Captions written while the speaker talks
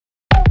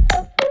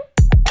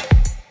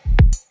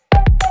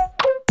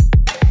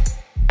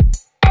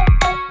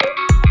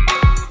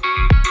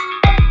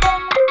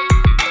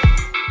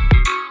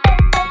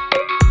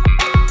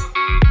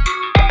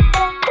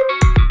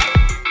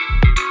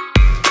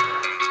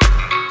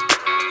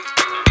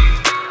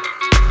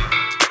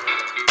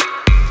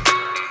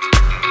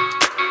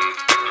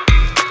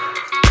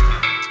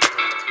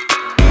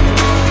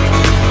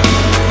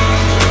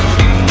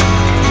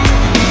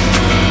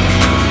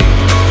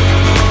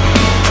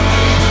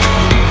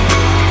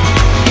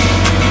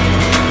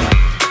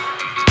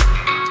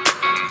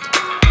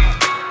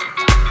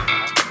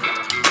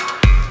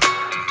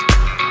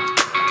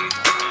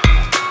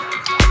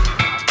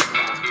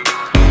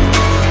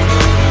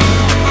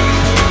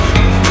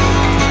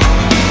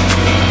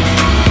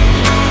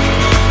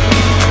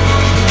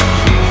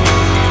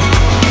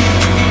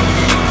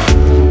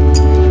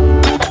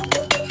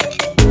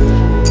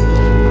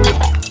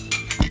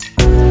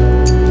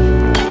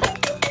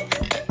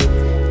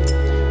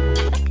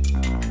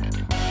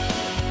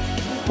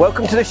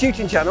Welcome to the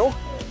Shooting Channel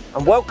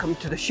and welcome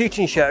to the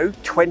Shooting Show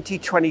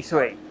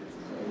 2023.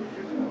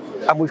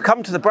 And we've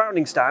come to the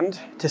Browning stand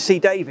to see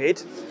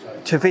David,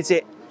 to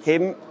visit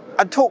him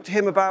and talk to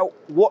him about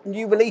what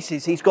new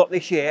releases he's got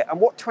this year and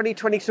what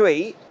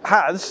 2023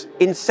 has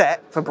in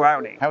set for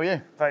Browning. How are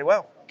you? Very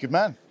well. Good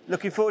man.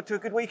 Looking forward to a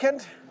good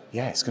weekend?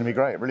 Yeah, it's going to be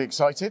great. Really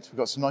excited. We've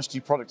got some nice new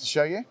product to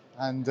show you,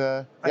 and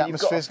the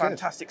atmosphere's got a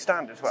fantastic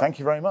stand as well. Thank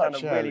you very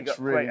much. Yeah, it's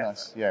really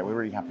nice. Effort. Yeah, we're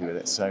really happy with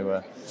it.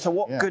 So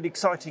what good,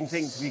 exciting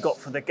things have you got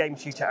for the game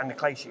shooter and the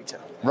clay shooter?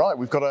 Right,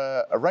 we've got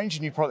a range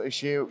of new product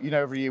this year. You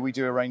know, every year we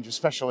do a range of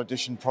special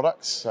edition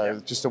products,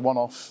 so just a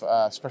one-off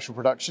special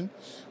production.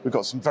 We've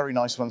got some very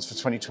nice ones for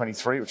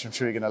 2023, which I'm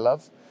sure you're going to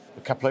love.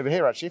 A couple over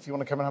here, actually, if you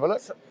want to come and have a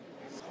look.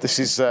 This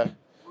is the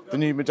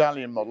new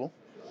medallion model.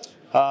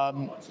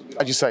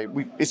 As you say,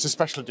 it's a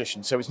special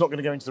edition, so it's not going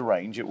to go into the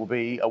range. It will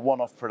be a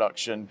one-off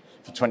production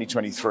for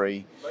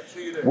 2023.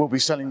 We'll be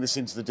selling this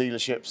into the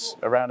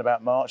dealerships around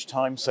about March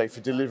time, so for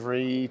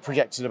delivery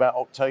projected about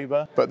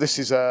October. But this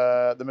is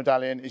the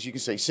medallion, as you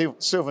can see,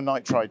 silver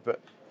nitride,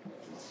 but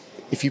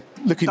if you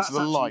look into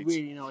the light,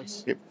 really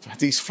nice.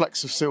 These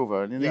flecks of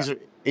silver, and these are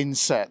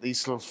inset,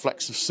 these little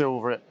flecks of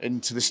silver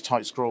into this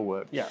tight scroll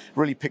work,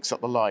 really picks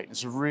up the light.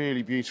 It's a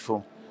really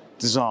beautiful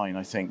design,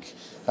 I think,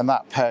 and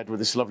that paired with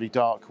this lovely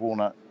dark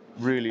walnut,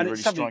 really something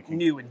striking.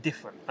 New and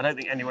different. I don't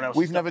think anyone else.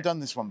 We've never done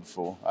this one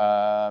before.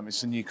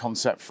 It's a new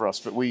concept for us,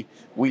 but we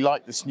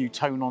like this new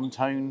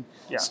tone-on-tone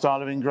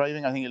style of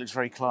engraving. I think it looks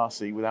very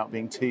classy without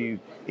being too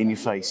in your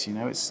face. You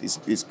know,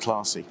 it's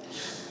classy.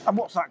 And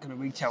what's that going to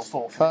retail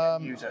for the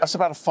user? That's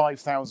about a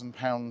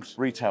 £5,000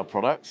 retail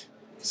product,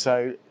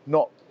 so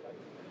not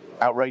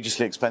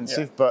outrageously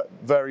expensive, but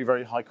very,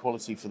 very high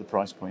quality for the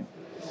price point.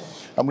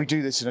 And we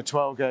do this in a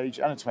 12 gauge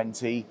and a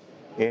 20,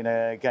 in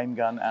a game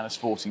gun and a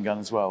sporting gun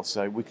as well.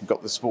 So we've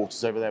got the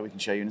sporters over there we can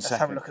show you in a second. Let's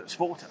have a look at the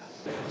sporter.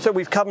 So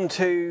we've come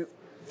to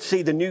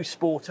see the new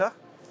sporter,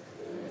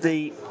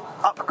 the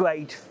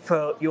upgrade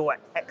for your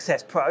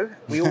XS Pro.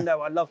 We all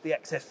know I love the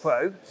XS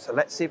Pro, so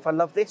let's see if I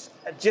love this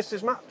just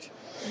as much.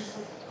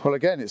 Well,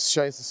 again, it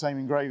shares the same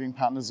engraving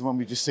pattern as the one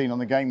we've just seen on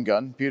the game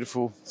gun.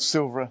 Beautiful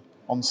silver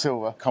on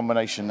silver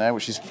combination there,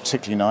 which is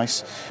particularly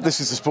nice. This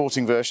is the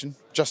sporting version,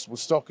 adjustable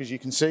stock, as you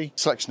can see.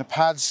 Selection of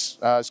pads.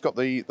 It's got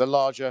the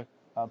larger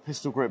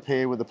pistol grip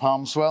here with the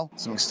palm swell,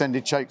 some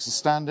extended chokes as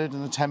standard,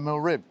 and a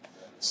 10mm rib.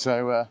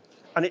 So,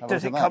 and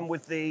does it come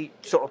with the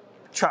sort of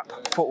trap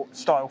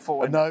style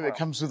forend? No, it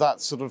comes with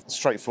that sort of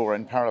straight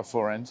forend, parallel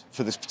forend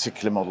for this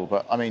particular model.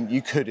 But I mean,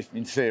 you could, if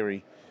in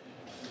theory,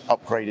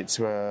 upgrade it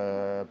to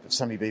a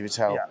semi-beaver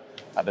tail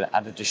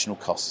at additional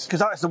costs.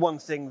 Because that's the one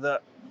thing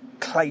that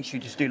clay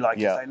shooters do like,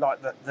 is they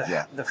like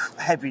the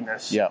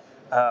heaviness of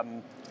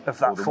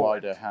that or the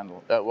wider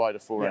handle, wider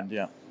forend.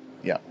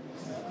 Yeah.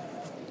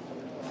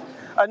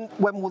 And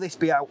when will this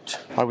be out?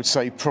 I would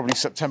say probably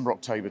September,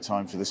 October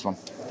time for this one.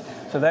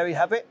 So there you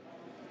have it,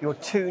 your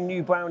two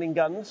new Browning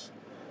guns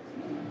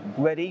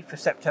ready for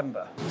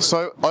September.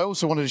 So I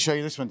also wanted to show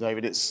you this one,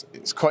 David.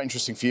 It's quite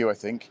interesting for you, I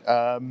think.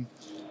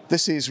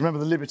 This is, remember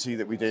the Liberty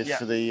that we did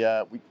for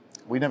the,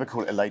 we never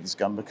call it a ladies'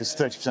 gun because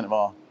 30% of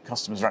our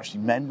customers are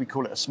actually men. We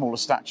call it a smaller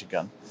stature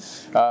gun.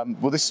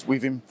 Well,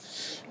 we've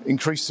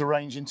increased the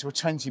range into a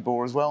 20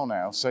 bore as well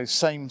now. So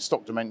same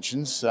stock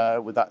dimensions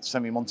with that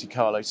semi-Monte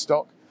Carlo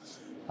stock.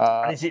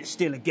 And is it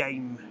still a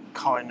game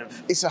kind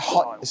of It's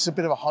a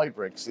bit of a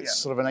hybrid. It's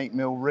sort of an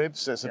 8mm rib,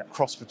 so it's a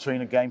cross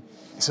between a game.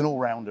 It's an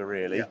all-rounder,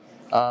 really.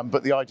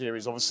 But the idea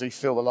is obviously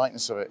feel the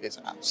lightness of it. It's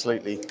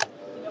absolutely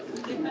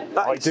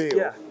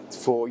ideal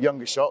for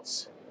younger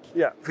shots.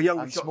 Yeah, for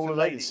younger and shots smaller and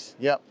ladies.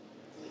 Yeah.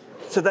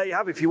 So there you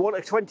have it. If you want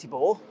a 20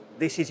 bore,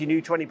 this is your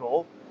new 20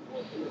 bore,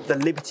 the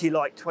Liberty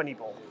Light 20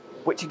 bore,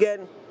 which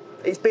again,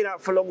 it's been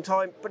out for a long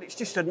time, but it's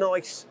just a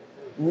nice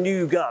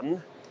new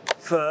gun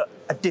for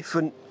a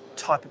different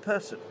type of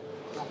person.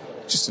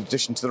 Just an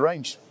addition to the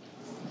range.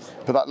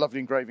 But that lovely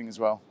engraving as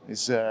well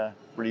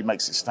really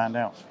makes it stand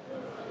out.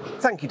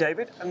 Thank you,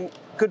 David, and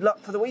good luck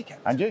for the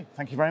weekend. And you,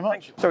 thank you very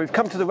much. So we've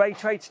come to the Ray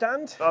Trade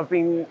stand. I've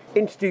been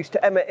introduced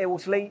to Emma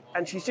Ilsley,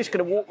 and she's just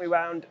going to walk me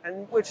around,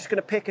 and we're just going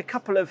to pick a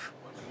couple of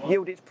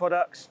Yieldits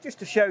products just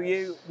to show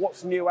you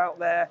what's new out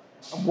there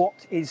and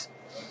what is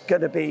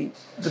going to be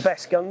the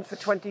best gun for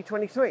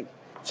 2023.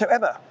 So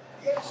Emma,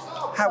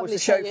 how was the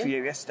show for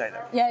you yesterday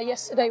then? Yeah,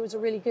 yesterday was a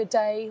really good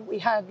day. We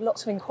had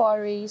lots of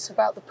inquiries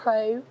about the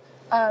Pro.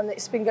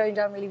 It's been going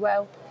down really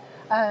well.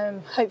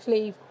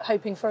 Hopefully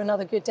hoping for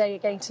another good day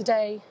again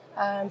today.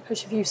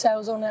 Push a few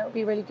sales on it, will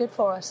be really good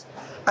for us.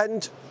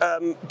 And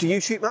do you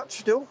shoot much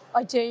still?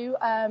 I do.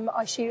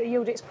 I shoot a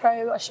Yieldits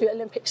Pro, I shoot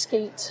Olympic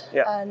Skeet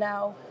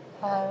now.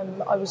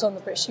 I was on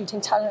the British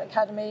Shooting Talent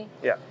Academy.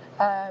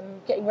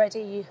 Getting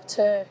ready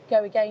to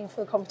go again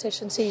for the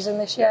competition season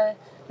this year.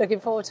 Looking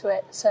forward to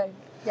it. So,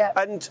 yeah.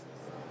 And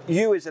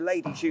you as a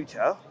lady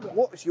shooter,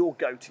 what is your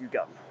go-to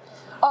gun?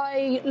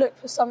 I look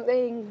for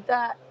something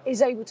that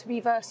is able to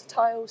be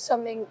versatile,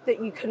 something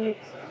that you can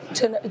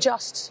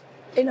adjust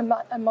in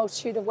a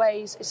multitude of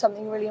ways is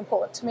something really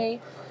important to me.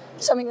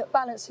 something that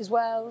balances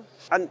well.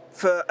 And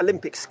for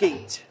Olympic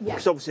skeet, Yeah.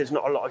 because obviously there's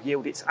not a lot of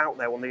Yieldits out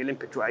there on the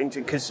Olympic range,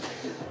 and because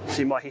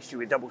see my history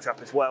with double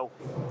trap as well,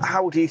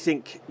 how do you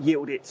think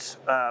Yieldits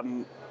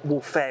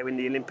will fare in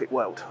the Olympic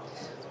world?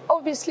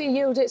 Obviously,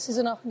 Yieldits is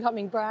an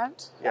up-and-coming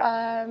brand.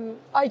 Yeah.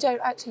 I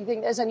don't actually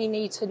think there's any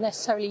need to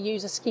necessarily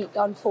use a skeet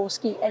gun for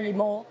skeet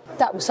anymore.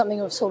 That was something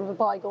of sort of a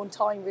bygone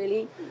time,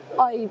 really.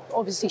 I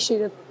obviously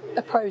shoot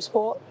a pro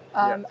sport,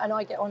 and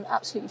I get on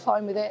absolutely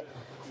fine with it.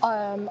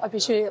 I've been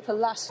shooting it for the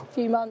last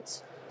few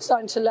months,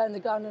 starting to learn the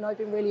gun, and I've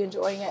been really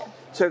enjoying it.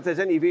 So if there's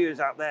any viewers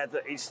out there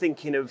that is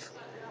thinking of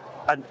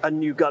a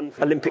new gun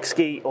for Olympic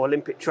skeet or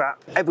Olympic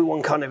trap,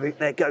 everyone kind of,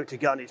 their go-to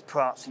gun is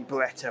Prazzi,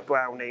 Beretta,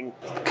 Browning.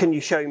 Can you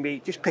show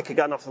me, just pick a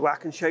gun off the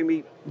rack and show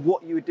me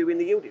what you would do in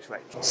the Yieldits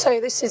range? So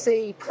this is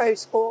the Pro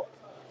Sport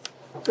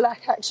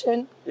Black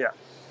Action. Yeah.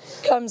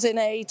 Comes in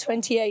a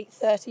 28,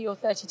 30 or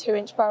 32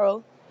 inch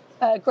barrel,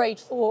 grade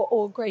 4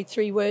 or grade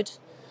 3 wood.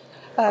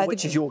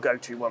 Which is your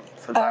go-to one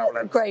for barrel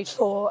length? Grade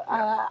 4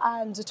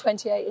 and a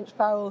 28 inch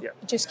barrel. Yeah.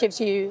 It just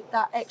gives you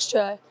that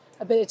extra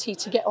ability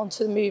to get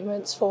onto the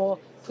movements for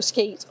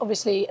skeet.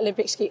 Obviously,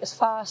 Olympic skeet is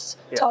fast.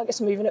 Yeah.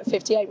 Targets are moving at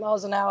 58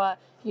 miles an hour.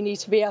 You need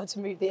to be able to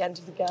move the end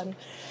of the gun.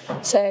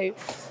 So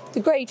the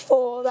grade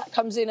 4, that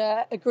comes in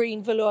a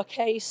green velour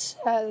case.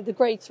 The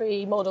grade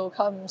 3 model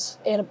comes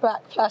in a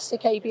black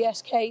plastic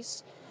ABS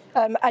case.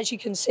 As you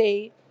can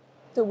see,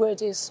 the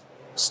wood is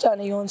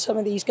stunning on some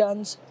of these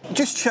guns.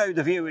 Just show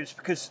the viewers,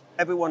 because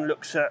everyone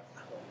looks at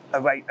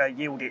a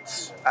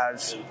Yieldits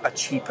as a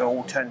cheaper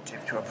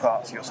alternative to a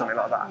Prazzi or something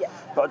like that. Yeah.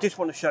 But I just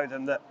want to show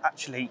them that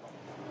actually,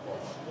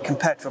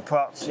 compared to a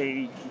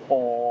Prazzi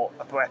or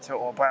a Beretta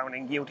or a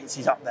Browning, Yieldits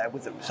is up there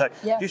with them. So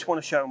just want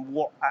to show them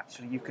what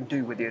actually you can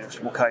do with the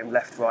adjustable comb,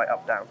 left, right,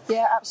 up, down.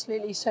 Yeah,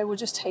 absolutely. So we'll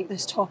just take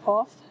this top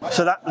off.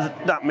 So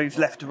that moves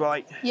left to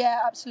right?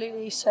 Yeah,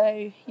 absolutely.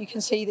 So you can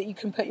see that you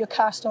can put your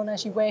cast on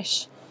as you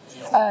wish.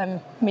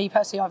 Me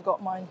personally, I've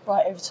got mine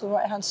right over to the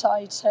right-hand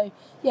side. So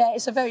yeah,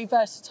 it's a very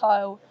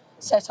versatile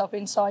setup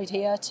inside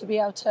here to be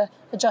able to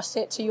adjust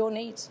it to your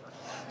needs.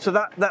 So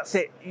that's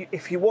it.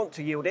 If you want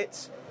to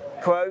Yieldits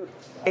Pro,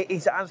 it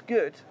is as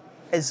good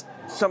as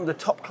some of the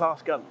top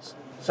class guns.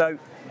 So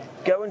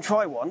go and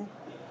try one,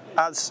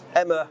 as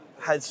Emma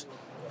has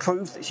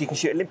proved that she can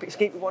shoot Olympic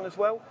skeet with one as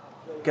well.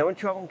 Go and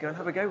try one, go and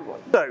have a go with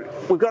one.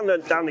 So we've gone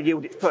down the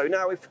Yieldits Pro.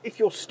 Now if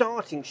you're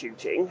starting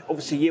shooting,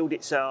 obviously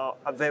Yieldits are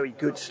a very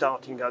good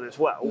starting gun as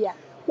well. Yeah.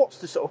 What's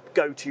the sort of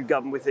go-to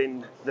gun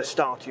within the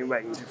starting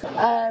range?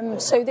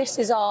 So this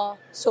is our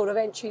sort of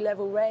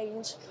entry-level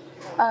range.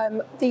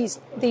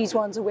 These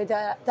ones are with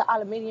the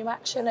aluminium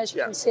action, as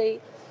you can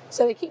see.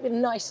 So they keep it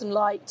nice and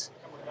light.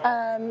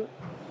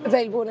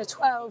 Available in a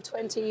 12,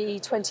 20,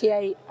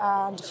 28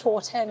 and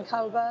 410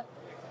 calibre.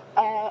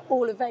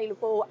 All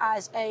available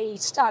as a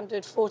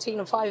standard 14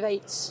 and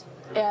 5/8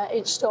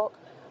 inch stock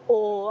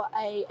or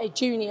a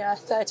junior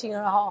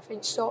 13.5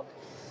 inch stock.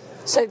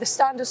 So the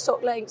standard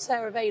stock lengths,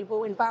 they're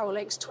available in barrel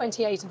lengths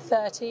 28 and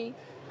 30,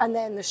 and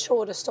then the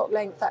shorter stock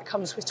length that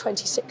comes with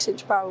 26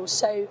 inch barrels.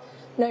 So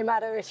no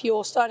matter if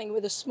you're starting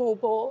with a small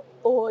bore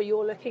or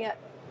you're looking at,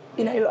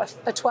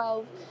 a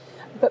 12,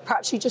 but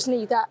perhaps you just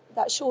need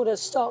that shorter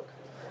stock,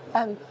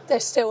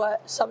 there's still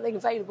something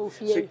available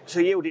for you. So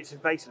Yieldits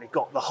have basically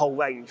got the whole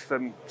range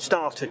from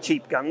starter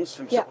cheap guns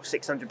from sort of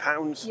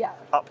 £600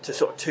 up to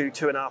sort of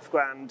 $2.5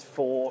 grand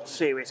for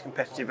serious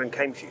competitive and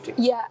game shooting.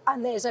 Yeah,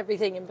 and there's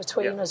everything in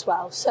between as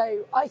well.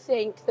 So I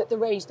think that the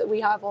range that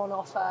we have on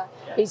offer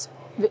is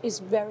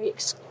very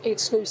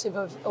exclusive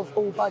of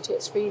all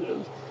budgets,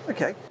 really.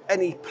 Okay.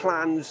 Any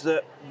plans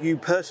that you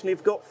personally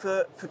have got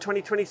for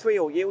 2023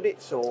 or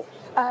Yieldits or?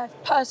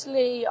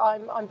 Personally,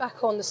 I'm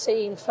back on the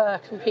scene for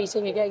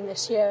competing again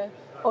this year.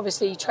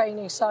 Obviously,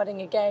 training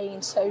starting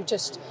again, so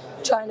just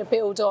trying to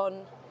build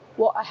on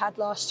what I had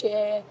last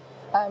year.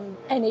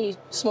 Any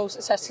small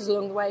successes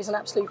along the way is an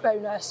absolute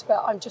bonus,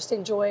 but I'm just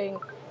enjoying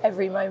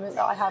every moment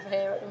that I have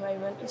here at the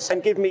moment. So.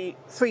 And give me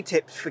 3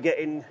 tips for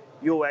getting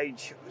your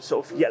age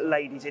sort of get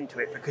ladies into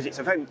it, because it's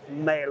a very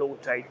male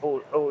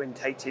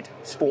orientated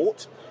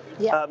sport.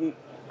 Yeah.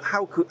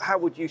 How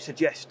would you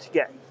suggest to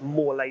get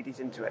more ladies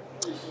into it?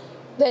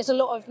 There's a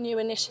lot of new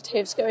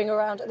initiatives going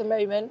around at the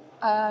moment.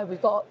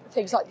 We've got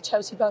things like the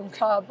Chelsea Bun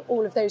Club,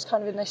 all of those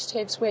kind of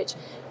initiatives which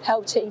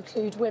help to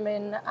include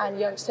women and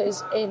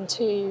youngsters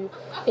into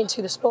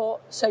the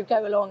sport. So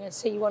go along and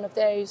see one of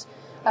those.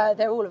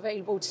 They're all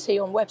available to see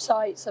on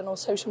websites and on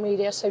social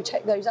media, so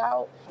check those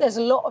out. There's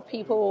a lot of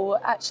people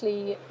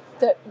actually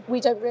that we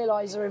don't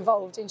realise are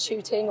involved in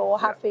shooting or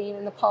have been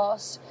in the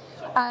past,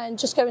 and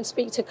just go and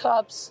speak to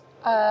clubs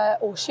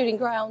or shooting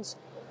grounds.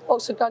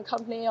 Oxford Gun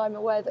Company, I'm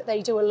aware that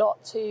they do a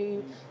lot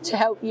to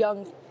help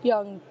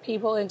young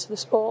people into the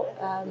sport.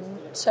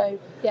 So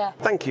yeah.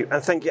 Thank you,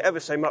 and thank you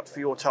ever so much for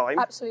your time.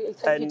 Absolutely,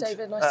 thank you,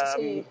 David. Nice to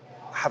see you.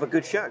 Have a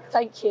good show.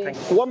 Thank you.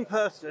 One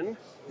person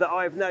that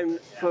I've known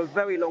for a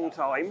very long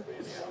time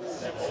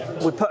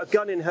would put a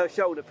gun in her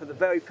shoulder for the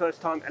very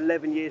first time,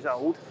 11 years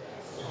old,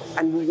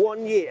 and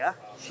 1 year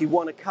she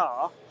won a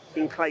car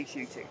in clay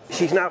shooting.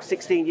 She's now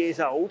 16 years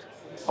old,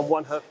 and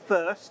won her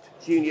first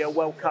Junior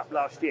World Cup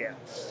last year.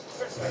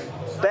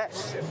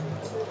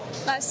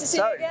 Beth. Nice to see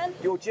you again.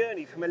 Your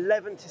journey from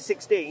 11 to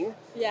 16.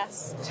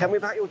 Yes. Tell me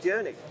about your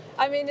journey.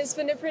 I mean, it's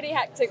been a pretty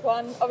hectic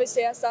one.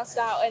 Obviously, I started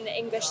out in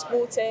English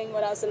sporting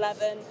when I was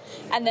 11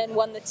 and then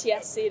won the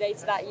TSC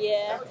later that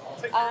year.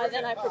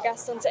 Then I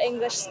progressed onto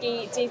English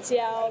skeet,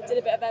 DTL, did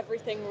a bit of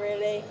everything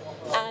really.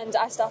 And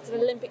I started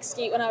Olympic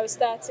skeet when I was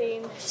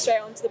 13,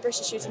 straight onto the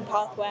British shooting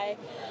pathway.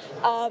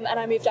 And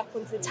I moved up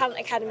onto the Talent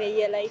Academy a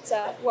year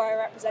later, where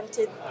I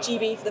represented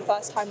GB for the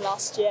first time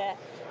last year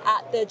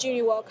at the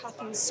Junior World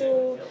Cup in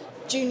Seoul,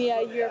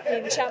 Junior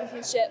European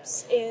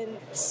Championships in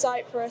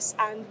Cyprus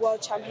and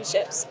World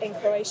Championships in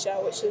Croatia,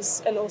 which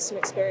was an awesome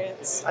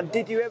experience. And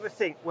did you ever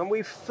think, when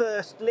we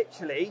first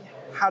literally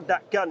had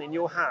that gun in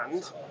your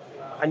hand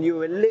and you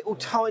were a little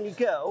tiny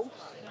girl,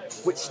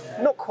 which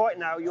not quite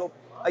now, you're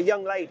a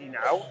young lady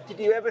now, did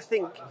you ever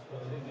think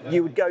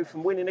you would go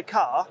from winning a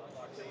car,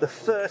 the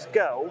first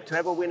girl to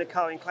ever win a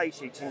car in clay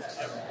shooting,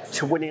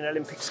 to winning an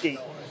Olympic skeet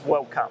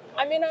World Cup?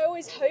 I mean, I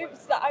always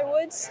hoped that I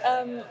would.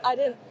 I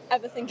didn't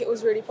ever think it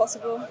was really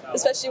possible,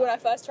 especially when I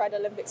first tried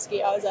Olympic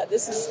skeet. I was like,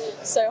 this is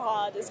so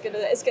hard, it's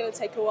gonna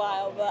take a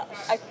while, but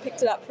I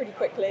picked it up pretty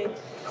quickly.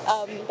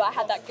 But I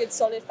had that good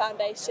solid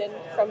foundation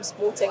from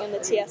sporting and the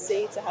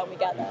TSC to help me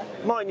get there.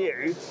 Mind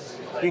you,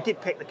 you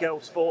did pick the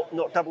girls' sport,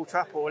 not double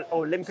trap or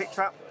Olympic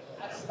trap.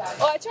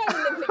 Well, I tried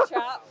Olympic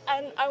trap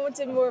and I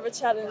wanted more of a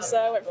challenge, so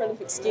I went for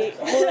Olympic skeet.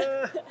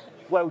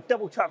 Well,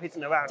 double trap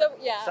isn't around.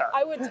 Yeah, so.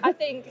 I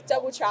think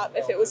double trap,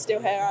 if it was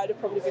still here, I'd have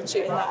probably been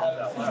shooting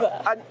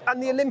that.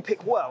 And the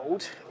Olympic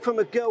world, from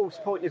a girl's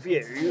point of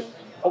view,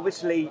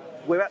 obviously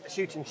we're at the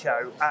shooting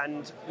show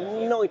and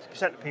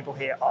 90% of people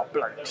here are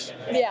blokes.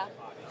 Yeah.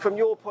 From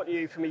your point of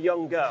view, from a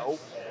young girl,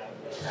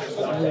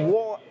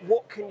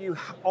 what can you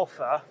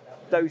offer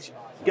those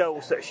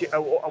girls that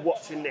are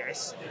watching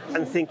this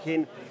and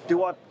thinking,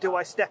 do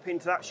I step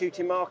into that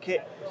shooting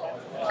market?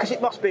 Because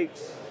it must be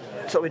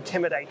sort of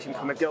intimidating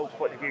from a girl's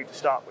point of view to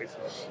start with.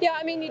 Yeah,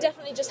 I mean, you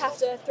definitely just have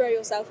to throw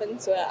yourself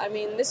into it. I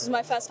mean, this was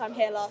my first time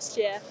here last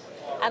year,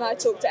 and I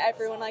talked to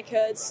everyone I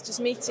could, just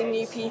meeting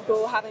new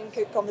people, having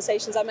good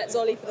conversations. I met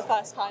Zolly for the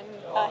first time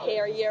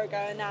here a year ago,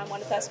 and now I'm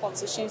one of their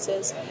sponsor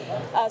shooters.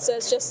 So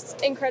it's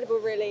just incredible,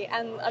 really.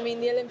 And I mean,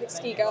 the Olympic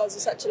ski girls are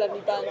such a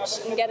lovely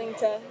bunch, and getting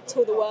to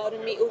tour the world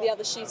and meet all the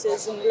other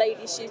shooters and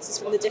lady shooters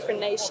from the different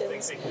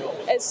nations,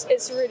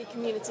 it's a really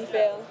community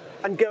feel.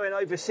 And going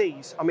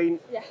overseas, I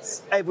mean,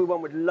 yes,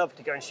 everyone would love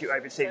to go and shoot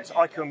overseas.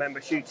 I can remember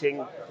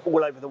shooting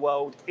all over the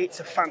world. It's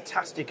a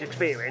fantastic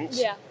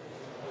experience. Yeah.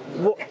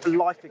 What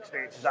life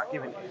experience has that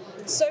given you?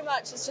 So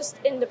much. It's just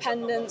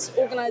independence,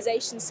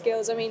 organisation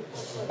skills. I mean,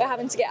 we're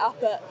having to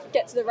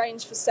get to the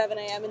range for 7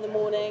 a.m. in the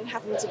morning,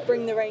 having to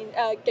bring the range,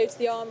 go to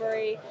the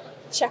armoury,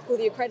 check all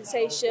the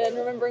accreditation,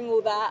 remembering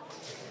all that,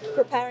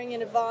 preparing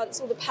in advance,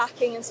 all the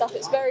packing and stuff.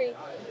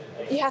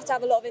 You have to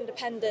have a lot of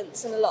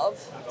independence and a lot of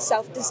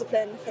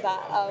self-discipline for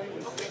that.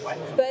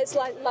 But it's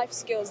like life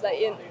skills that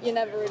you're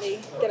never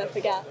really going to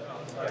forget.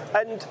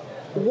 And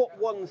what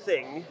one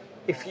thing,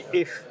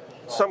 if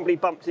somebody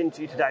bumped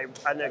into you today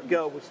and a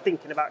girl was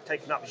thinking about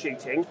taking up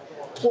shooting,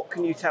 what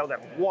can you tell them?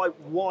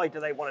 Why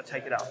do they want to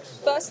take it up?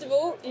 First of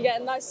all, you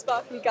get a nice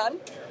sparkly gun,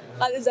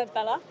 like the Zed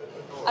Bella.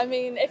 I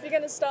mean, if you're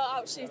going to start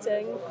out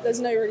shooting, there's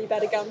no really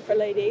better gun for a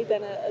lady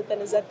than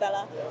a Zed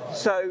Bella.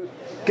 So,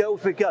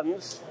 girls with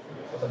guns,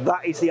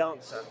 that is the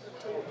answer.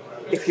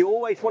 If you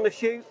always want to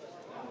shoot,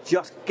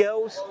 just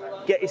girls,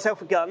 get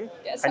yourself a gun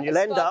and you'll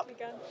end up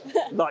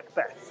like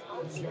Beth.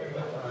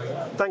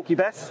 Thank you,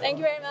 Beth. Thank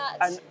you very much.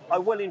 And I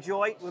will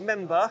enjoy.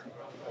 Remember,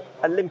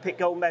 Olympic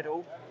gold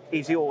medal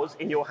is yours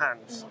in your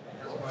hands.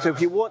 So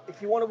if you want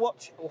to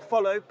watch or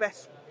follow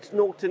Beth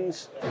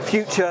Norton's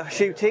future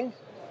shooting,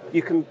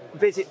 you can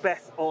visit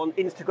Beth on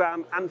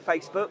Instagram and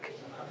Facebook,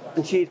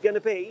 and she's going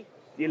to be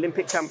the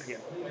Olympic champion.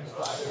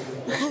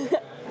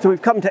 So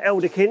we've come to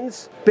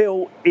Elderkins.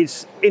 Bill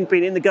has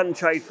been in the gun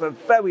trade for a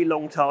very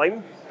long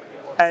time,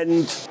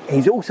 and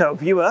he's also a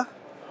viewer.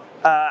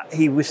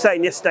 He was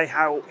saying yesterday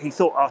how he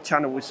thought our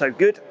channel was so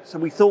good, so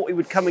we thought we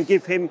would come and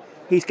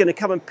he's going to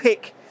come and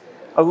pick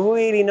a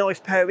really nice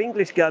pair of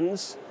English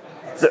guns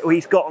that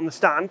he's got on the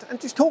stand and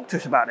just talk to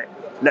us about it.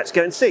 Let's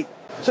go and see.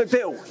 So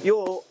Bill,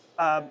 you're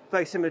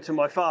very similar to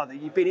my father.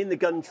 You've been in the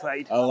gun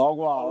trade a long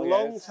while, a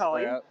long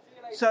time. Yeah.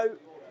 So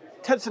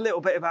tell us a little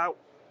bit about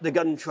the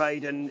gun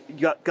trade and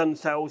gun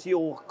sales.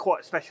 You're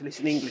quite a specialist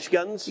in English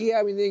guns. Yeah,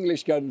 I mean, the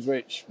English guns,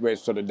 which we're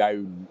sort of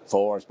known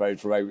for, I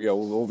suppose, for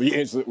all the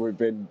years that we've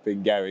been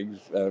going.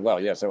 So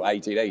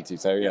 1880,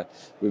 so yeah,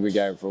 we've been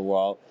going for a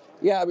while.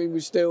 Yeah, I mean, we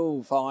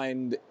still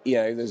find,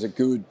 there's a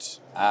good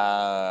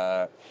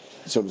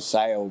sort of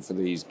sale for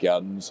these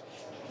guns.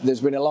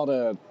 There's been a lot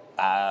of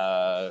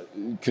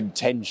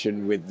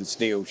contention with the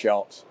steel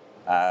shot,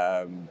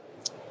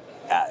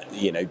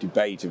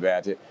 debate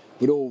about it.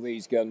 But all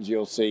these guns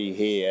you'll see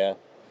here,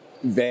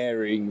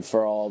 varying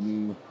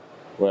from,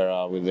 where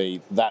are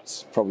we?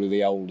 That's probably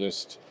the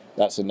oldest.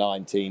 That's a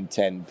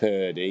 1910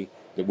 Purdy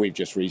that we've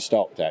just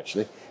restocked,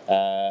 actually.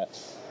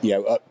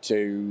 up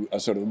to a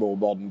sort of more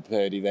modern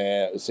Purdy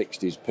there, a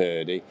 60s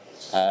Purdy.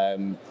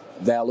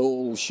 They'll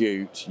all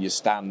shoot your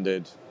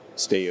standard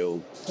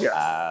steel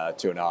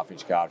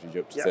 2.5-inch cartridge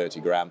up to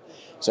 30 gram.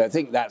 So I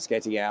think that's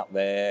getting out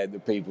there. The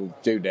people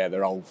do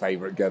their old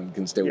favourite gun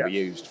can still be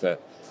used for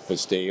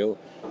steel.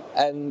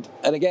 And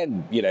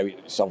again,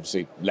 it's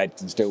obviously lead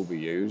can still be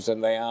used,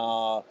 and they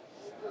are.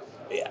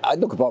 I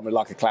look upon them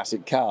like a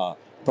classic car.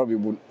 Probably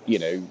wouldn't,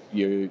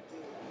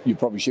 you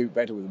probably shoot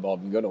better with a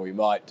modern gun, or you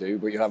might do,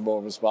 but you'll have more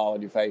of a smile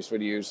on your face when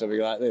you use something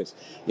like this.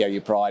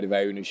 Your pride of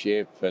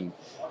ownership, and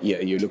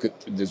you look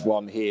at, there's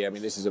one here. I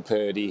mean, this is a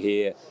Purdy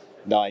here,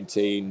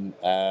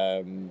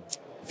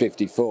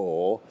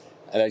 1954,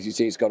 and as you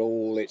see, it's got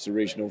all its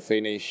original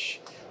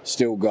finish,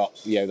 still got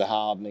the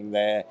hardening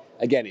there.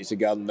 Again, it's a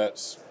gun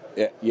that's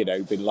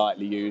been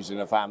lightly used in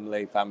a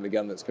family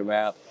gun that's come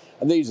out,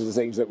 and these are the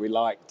things that we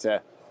like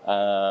to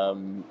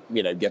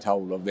get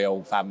hold of, the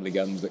old family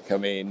guns that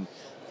come in.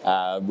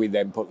 We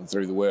then put them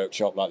through the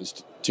workshop, like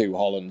there's 2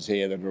 Hollands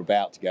here that are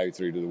about to go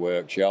through to the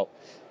workshop.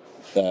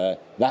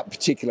 That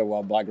particular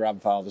one my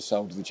grandfather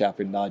sold to the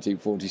chap in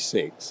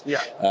 1946,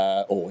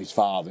 or his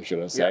father,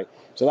 should I say.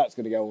 So that's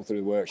going to go all through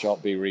the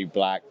workshop, be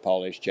re-blacked,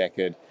 polished,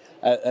 checkered.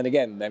 And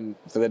again, then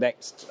for the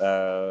next,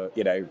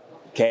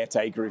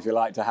 caretaker, if you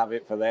like, to have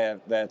it for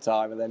their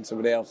time, and then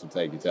somebody else will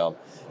take it on.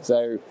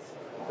 So,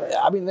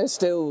 I mean, there's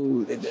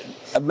still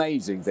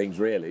amazing things,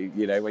 really,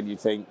 when you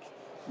think,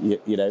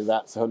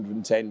 that's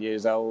 110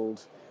 years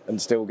old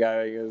and still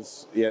going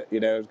as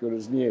as good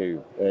as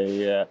new.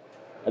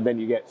 And then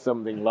you get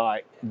something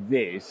like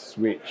this,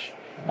 which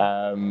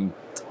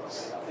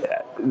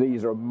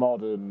these are a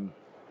modern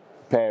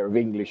pair of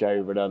English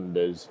over and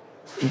unders,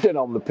 done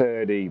on the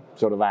Purdy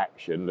sort of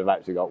action. They've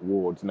actually got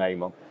Ward's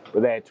name on,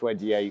 but they're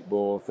 28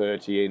 bore,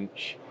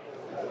 30-inch.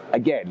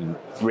 Again,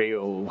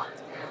 real.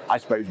 I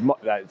suppose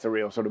it's a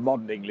real sort of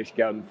modern English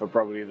gun for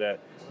probably the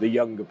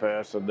younger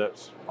person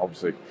that's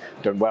obviously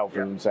done well for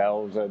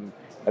themselves, and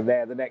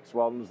they're the next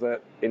ones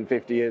that in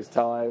 50 years'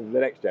 time the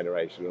next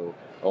generation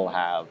will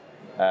have.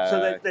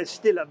 So there's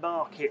still a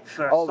market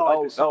for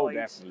side-by-sides. Oh,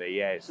 definitely,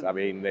 yes. I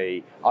mean,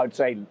 I'd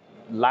say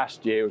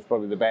last year was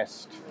probably the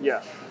best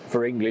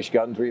for English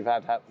guns we've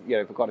had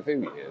for quite a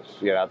few years.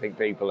 I think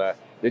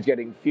there's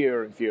getting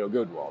fewer and fewer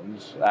good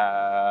ones.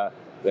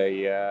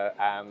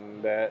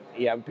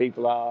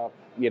 People are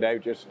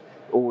just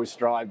always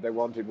strive they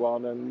wanted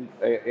one, and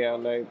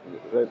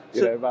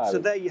so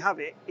there you have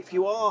it. If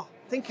you are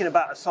thinking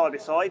about a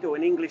side-by-side or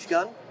an English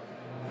gun,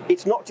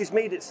 it's not just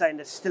me that's saying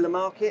there's still a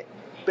market.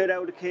 Bill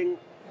Elderking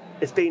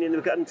has been in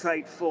the gun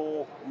trade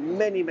for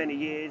many, many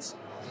years,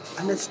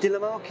 and there's still a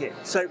market.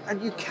 So,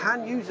 and you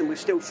can use them with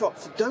steel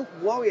shots. So don't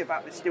worry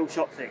about the steel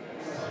shot thing.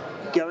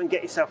 Go and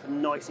get yourself a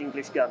nice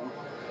English gun,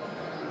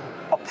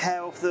 a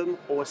pair of them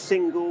or a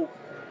single.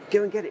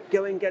 Go and get it.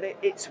 Go and get it.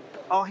 It's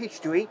our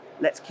history.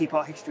 Let's keep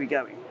our history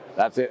going.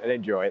 That's it, and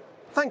enjoy it.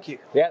 Thank you.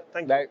 Yeah.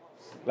 Thank you.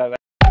 No.